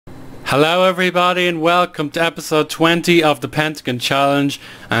Hello everybody and welcome to episode 20 of the Pentagon Challenge,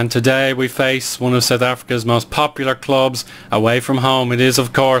 and today we face one of South Africa's most popular clubs away from home. It is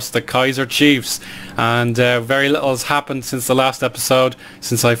of course the Kaizer Chiefs, and very little has happened since the last episode,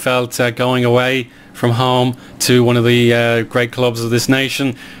 since I felt going away from home to one of the great clubs of this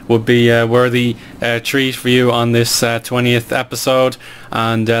nation would be a worthy treat for you on this 20th episode.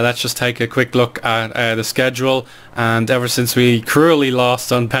 And let's just take a quick look at the schedule. And ever since we cruelly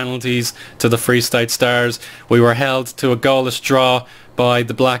lost on penalties to the Free State Stars, we were held to a goalless draw by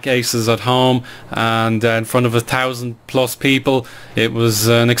the Black Aces at home, and in front of 1,000+ people. It was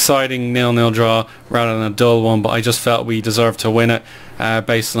an exciting 0-0 draw rather than a dull one, but I just felt we deserved to win it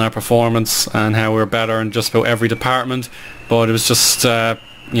based on our performance and how we were better in just about every department. But it was just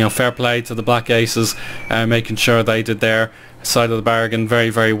fair play to the Black Aces, making sure they did their side of the bargain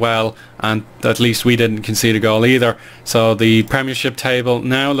very, very well, and at least we didn't concede a goal either. So the Premiership table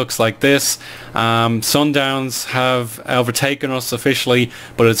now looks like this. Sundowns have overtaken us officially,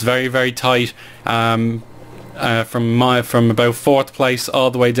 but it's very, very tight. From about 4th place all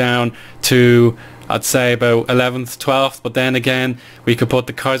the way down to, I'd say, about 11th, 12th. But then again, we could put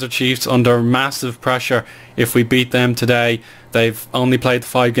the Kaizer Chiefs under massive pressure if we beat them today. They've only played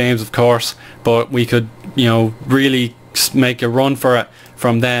 5 games, of course, but we could, really make a run for it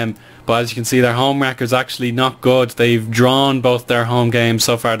from them. But as you can see, their home record's actually not good. They've drawn both their home games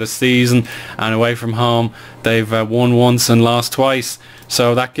so far this season, and away from home they've won once and lost twice.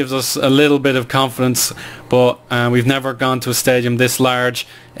 So that gives us a little bit of confidence, but we've never gone to a stadium this large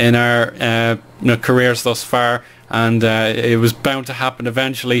in our careers thus far, and it was bound to happen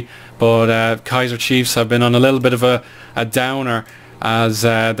eventually. But Kaizer Chiefs have been on a little bit of a downer, as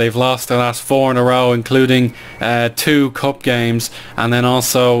they've lost their last 4 in a row, including 2 cup games, and then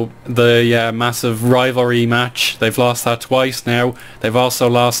also the massive rivalry match. They've lost that twice now. They've also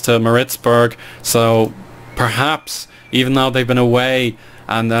lost to Maritzburg. So perhaps, even though they've been away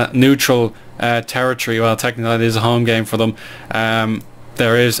and neutral territory, well, technically that is a home game for them,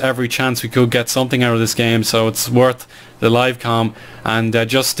 there is every chance we could get something out of this game. So it's worth the live com. And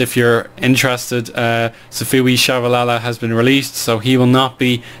just if you're interested, Safui Shabalala has been released, so he will not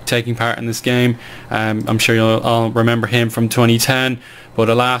be taking part in this game. I'm sure you'll all remember him from 2010, but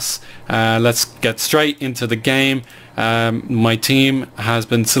alas, let's get straight into the game. My team has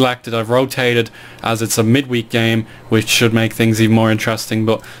been selected. I've rotated as it's a midweek game, which should make things even more interesting.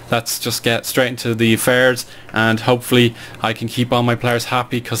 But let's just get straight into the affairs, and hopefully I can keep all my players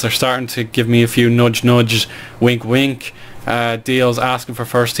happy, because they're starting to give me a few nudge nudge, wink wink deals asking for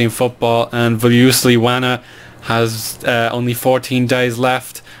first team football. And Vasco CT has only 14 days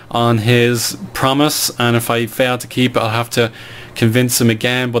left on his promise, and if I fail to keep it, I'll have to convince him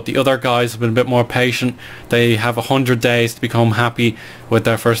again. But the other guys have been a bit more patient. They have 100 days to become happy with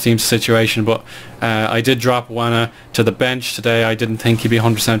their first team situation. But I did drop Wana to the bench today. I didn't think he'd be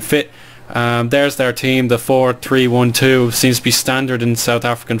 100% fit. There's their team. The 4-3-1-2 seems to be standard in South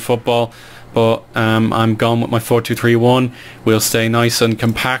African football, but I'm gone with my 4-2-3-1. We'll stay nice and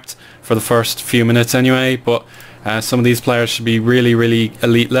compact for the first few minutes anyway. But some of these players should be really, really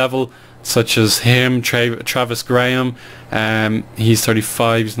elite level, such as him, Travis Graham. He's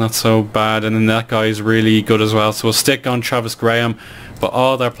 35, he's not so bad, and then that guy is really good as well. So we'll stick on Travis Graham, but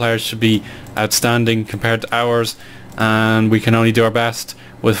all their players should be outstanding compared to ours, and we can only do our best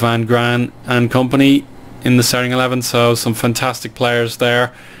with Van Gran and company in the starting 11. So some fantastic players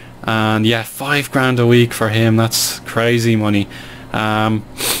there, and yeah, $5,000 a week for him, that's crazy money.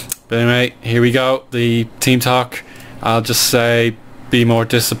 But anyway, here we go, the team talk. I'll just say be more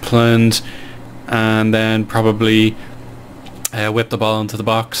disciplined, and then probably whip the ball into the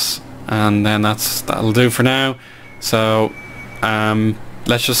box, and then that'll do for now. So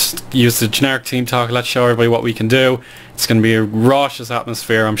let's just use the generic team talk. Let's show everybody what we can do. It's going to be a raucous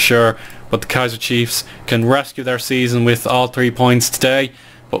atmosphere, I'm sure, but the Kaizer Chiefs can rescue their season with all 3 points today.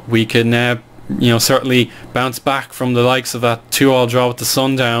 But we can certainly bounce back from the likes of that 2-2 draw with the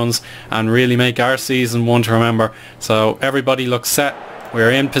Sundowns and really make our season one to remember. So everybody looks set.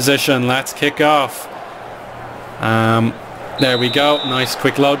 We're in position. Let's kick off. There we go. Nice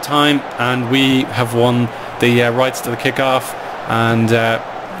quick load time, and we have won the rights to the kickoff. And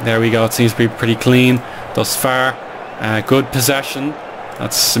there we go. It seems to be pretty clean thus far. Good possession.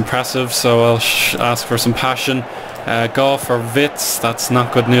 That's impressive. So I'll ask for some passion. Goal for Wits. That's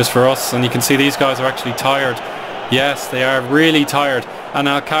not good news for us. And you can see these guys are actually tired. Yes, they are really tired. And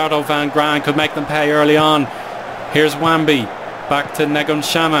Alcardo Van Gran could make them pay early on. Here's Wambi. Back to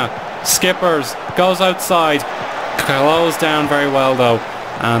Negunshama. Skippers. Goes outside. Closed down very well though.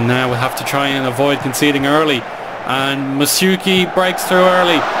 And now we'll have to try and avoid conceding early. And Masuki breaks through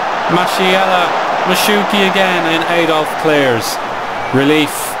early. Mashuki again, and Adolf clears.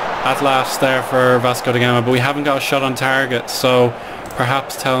 Relief at last there for Vasco da Gama, but we haven't got a shot on target, so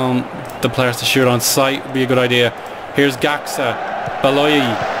perhaps telling the players to shoot on sight would be a good idea. Here's Gaxa, Baloyi,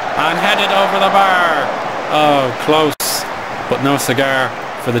 and headed over the bar. Oh, close, but no cigar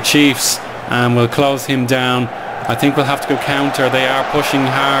for the Chiefs, and we'll close him down. I think we'll have to go counter. They are pushing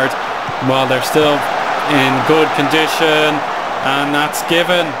hard while they're still in good condition, and that's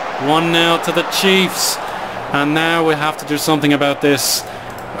given 1-0 to the Chiefs. And now we have to do something about this.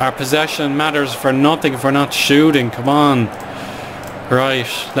 Our possession matters for nothing if we're not shooting. Come on. Right,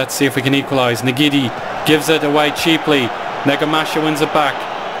 let's see if we can equalise. Nagidi gives it away cheaply. Negamasha wins it back.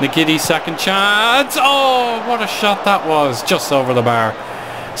 Nagidi, second chance. Oh, what a shot that was. Just over the bar.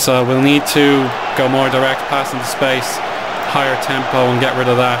 So we'll need to go more direct, pass into space, higher tempo, and get rid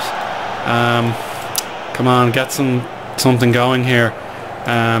of that. Come on, get something going here.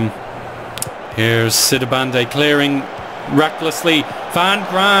 Here's Sidibande clearing recklessly. Van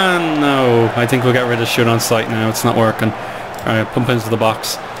Gran, no, I think we'll get rid of shoot on sight now. It's not working. Alright, pump into the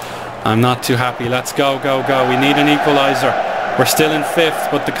box. I'm not too happy. Let's go, go, go. We need an equaliser. We're still in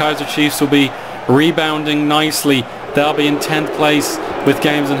 5th, but the Kaizer Chiefs will be rebounding nicely. They'll be in 10th place with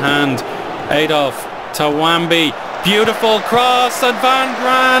games in hand. Adolf to Wambi. Beautiful cross, and Van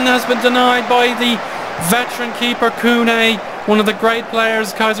Gran has been denied by the veteran keeper Kune, one of the great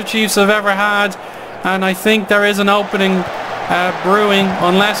players Kaizer Chiefs have ever had. And I think there is an opening brewing,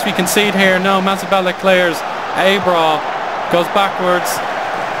 unless we concede here. No, Mazabella clears. Abra goes backwards,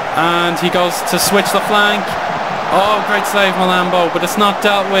 and he goes to switch the flank. Oh, great save, Malambo, but it's not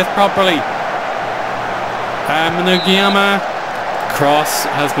dealt with properly. Manugiyama, cross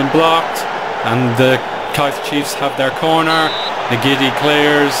has been blocked, and the Kaizer Chiefs have their corner. Nagidi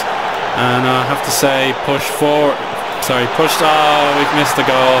clears, and I have to say, push forward. Sorry, pushed. Oh, we've missed the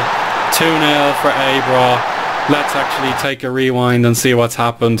goal. 2-0 for Abra. Let's actually take a rewind and see what's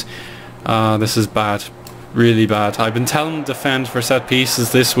happened. This is bad, really bad. I've been telling them to defend for set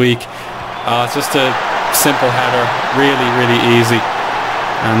pieces this week. It's just a simple header, really, really easy.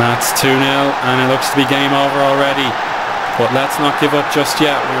 And that's 2-0, and it looks to be game over already. But let's not give up just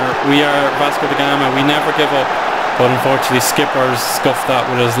yet. We are Vasco da Gama. We never give up. But unfortunately, Skippers scuffed that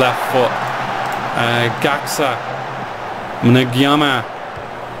with his left foot. Gaxa, Mnagiyama,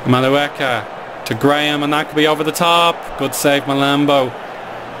 Malueka to Graham, and that could be over the top. Good save, Malambo.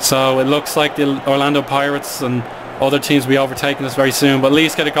 So it looks like the Orlando Pirates and other teams will be overtaking us very soon, but at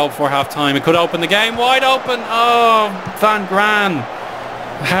least get a goal before half time. It could open the game wide open. Oh, Van Gran.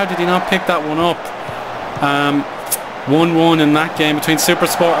 How did he not pick that one up? 1-1 in that game between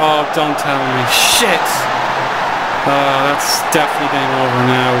Supersport. Oh, don't tell me. Shit. That's definitely game over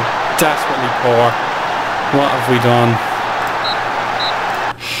now. Desperately poor. What have we done?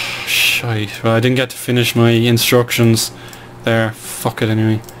 Shite. Well, I didn't get to finish my instructions there. Fuck it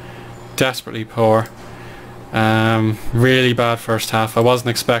anyway. Desperately poor. Really bad first half. I wasn't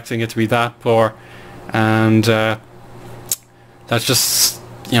expecting it to be that poor. And let's just,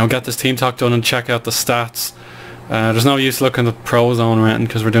 get this team talk done and check out the stats. There's no use looking at the pro zone or anything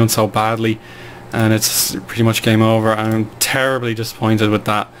because we're doing so badly, and it's pretty much game over. I'm terribly disappointed with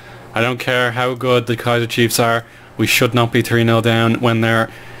that. I don't care how good the Kaizer Chiefs are. We should not be 3-0 down when they're,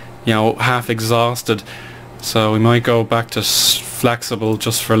 half exhausted. So we might go back to flexible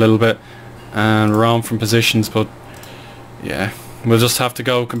just for a little bit and roam from positions, but yeah, we'll just have to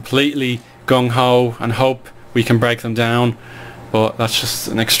go completely gung-ho and hope we can break them down. But that's just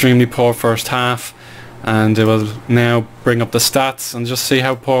an extremely poor first half, and it will now bring up the stats and just see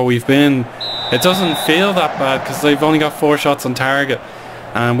how poor we've been. It doesn't feel that bad because they've only got 4 shots on target,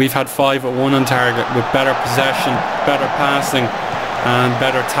 and we've had 5 at 1 on target with better possession, better passing and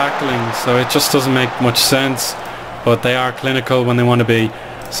better tackling. So it just doesn't make much sense, but they are clinical when they want to be.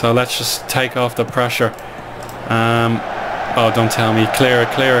 So let's just take off the pressure. Oh, don't tell me. Clear.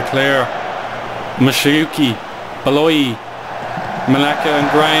 Mashayuki, Baloyi, Maleka and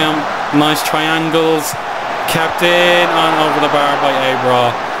Graham. Nice triangles. Kept in on over the bar by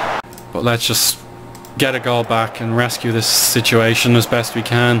Abra. But let's just get a goal back and rescue this situation as best we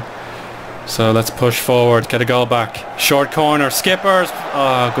can. So let's push forward, get a goal back. Short corner, Skippers.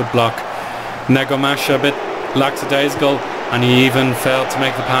 Oh, good block. Negomasha a bit lackadaisical, and he even failed to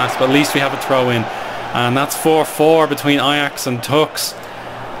make the pass, but at least we have a throw in. And that's 4-4 between Ajax and Tux,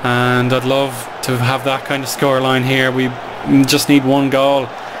 and I'd love to have that kind of scoreline here. We just need 1 goal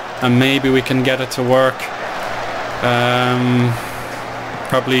and maybe we can get it to work.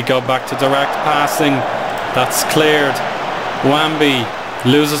 Probably go back to direct passing. That's cleared. Wambi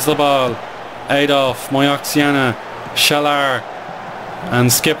loses the ball. Adolf, Moyoxiana, Shalar,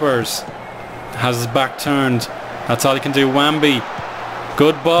 and Skippers has his back turned. That's all he can do. Wamby,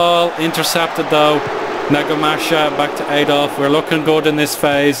 good ball, intercepted though. Nagamasha back to Adolf. We're looking good in this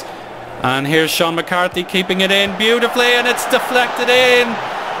phase. And here's Sean McCarthy keeping it in beautifully, and it's deflected in.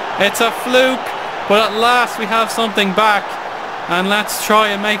 It's a fluke, but at last we have something back. And let's try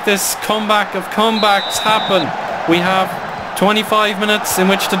and make this comeback of comebacks happen. We have 25 minutes in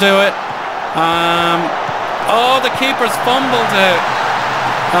which to do it. Oh, the keeper's fumbled it.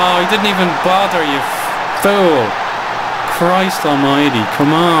 Oh, he didn't even bother, you fool. Christ almighty,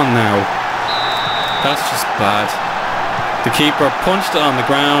 come on now. That's just bad. The keeper punched it on the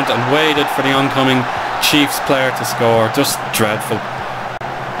ground and waited for the oncoming Chiefs player to score. Just dreadful.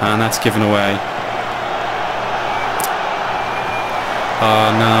 And that's given away. Oh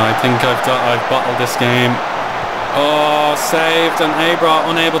no, I think I've bottled this game. Oh, saved, and Abra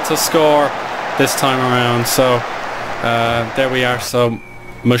unable to score this time around. So there we are. So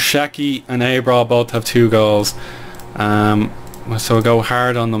Musheki and Abra both have 2 goals. So we'll go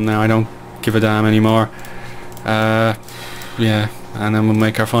hard on them now. I don't give a damn anymore. Yeah, and then we'll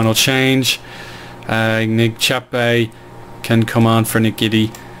make our final change. Nick Chape can come on for Nick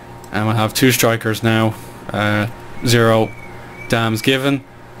Giddy, and we'll have 2 strikers now. 0 damns given.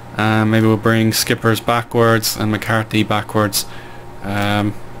 Maybe we'll bring Skippers backwards and McCarthy backwards.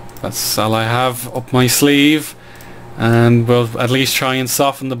 That's all I have up my sleeve, and we'll at least try and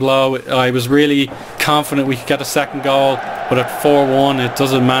soften the blow. I was really confident we could get a second goal, but at 4-1 it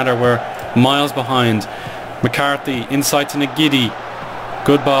doesn't matter. We're miles behind. McCarthy inside to Nagidi.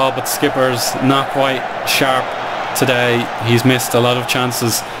 Good ball, but Skippers not quite sharp today. He's missed a lot of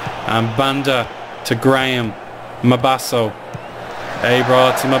chances. Banda to Graham. Mabasso.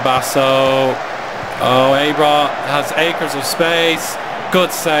 Abra to Mabasso. Oh, Abra has acres of space.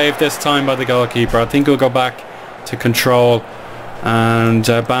 Good save this time by the goalkeeper. I think we'll go back to control. And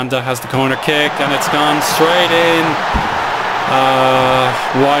Banda has the corner kick, and it's gone straight in.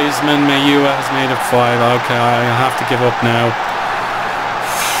 Wiseman Mayua has made it 5. Okay, I have to give up now.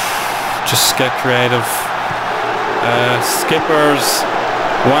 Just get creative. Skippers,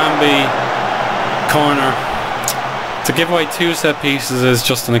 Wamby, corner. To give away 2 set pieces is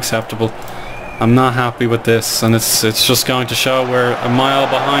just unacceptable. I'm not happy with this, and it's just going to show we're a mile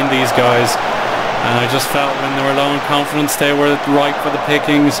behind these guys. And I just felt when they were low in confidence they were ripe for the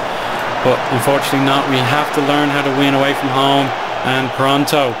pickings, but unfortunately not. We have to learn how to win away from home, and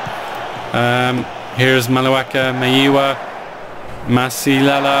pronto. Here's Malueka Mayua,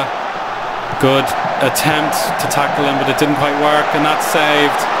 Masilela. Good attempt to tackle him, but it didn't quite work, and that's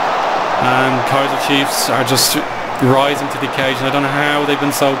saved. And Kaizer Chiefs are just rising to the occasion. I don't know how they've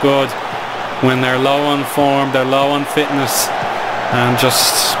been so good when they're low on form, they're low on fitness, and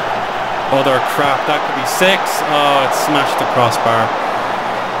just other crap. That could be 6. Oh, it smashed the crossbar.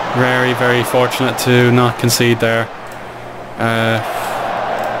 Very, very fortunate to not concede there.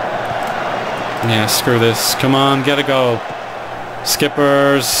 Yeah, screw this. Come on, get a goal.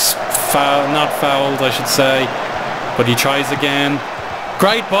 Skippers, not fouled, I should say, but he tries again.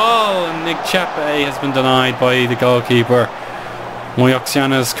 Great ball, and Nick Chepe has been denied by the goalkeeper.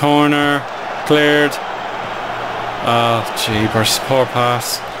 Moyoxiana's corner, cleared. Oh, jeepers, poor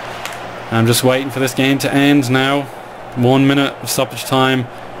pass. I'm just waiting for this game to end now. 1 minute of stoppage time,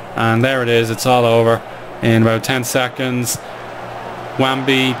 and there it is. It's all over in about 10 seconds.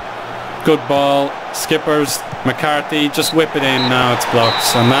 Wamby, good ball. Skippers, McCarthy, just whip it in. Now it's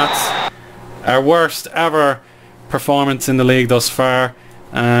blocked, and that's our worst ever performance in the league thus far,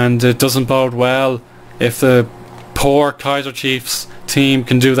 and it doesn't bode well. If the poor Kaizer Chiefs team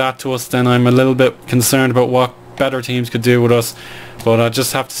can do that to us, then I'm a little bit concerned about what better teams could do with us. But I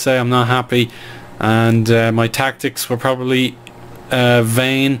just have to say I'm not happy, and my tactics were probably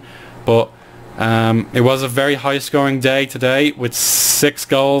vain, but it was a very high scoring day today, with 6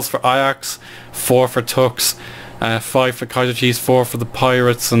 goals for Ajax, 4 for Tux, 5 for Kaizer Chiefs, 4 for the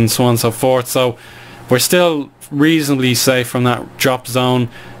Pirates, and so on and so forth. So we're still reasonably safe from that drop zone.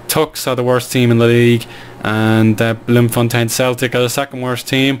 Tux are the worst team in the league, and Bloemfontein Celtic are the second worst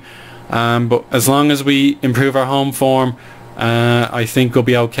team. But as long as we improve our home form, I think we'll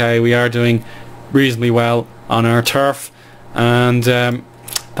be okay. We are doing reasonably well on our turf, and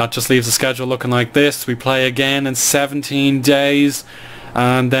that just leaves the schedule looking like this. We play again in 17 days,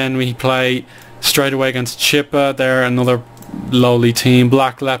 and then we play straight away against Chippa. They're another lowly team.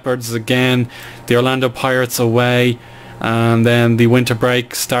 Black Leopards again, the Orlando Pirates away, and then the winter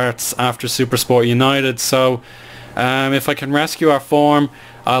break starts after Supersport United. So if I can rescue our form,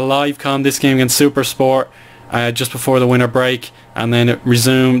 I'll live-con this game against Supersport just before the winter break, and then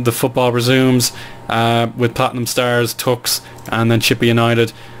the football resumes with Platinum Stars, Tux and then Chippy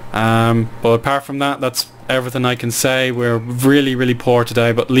United. But apart from that, that's everything I can say. We're really poor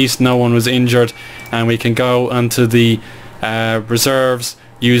today, but at least no one was injured, and we can go onto the reserves,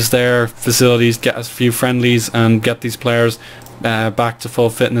 use their facilities, get a few friendlies and get these players back to full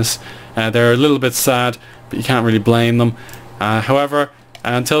fitness. They're a little bit sad, but you can't really blame them. However,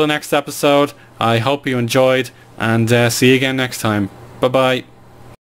 until the next episode, I hope you enjoyed, and see you again next time. Bye bye.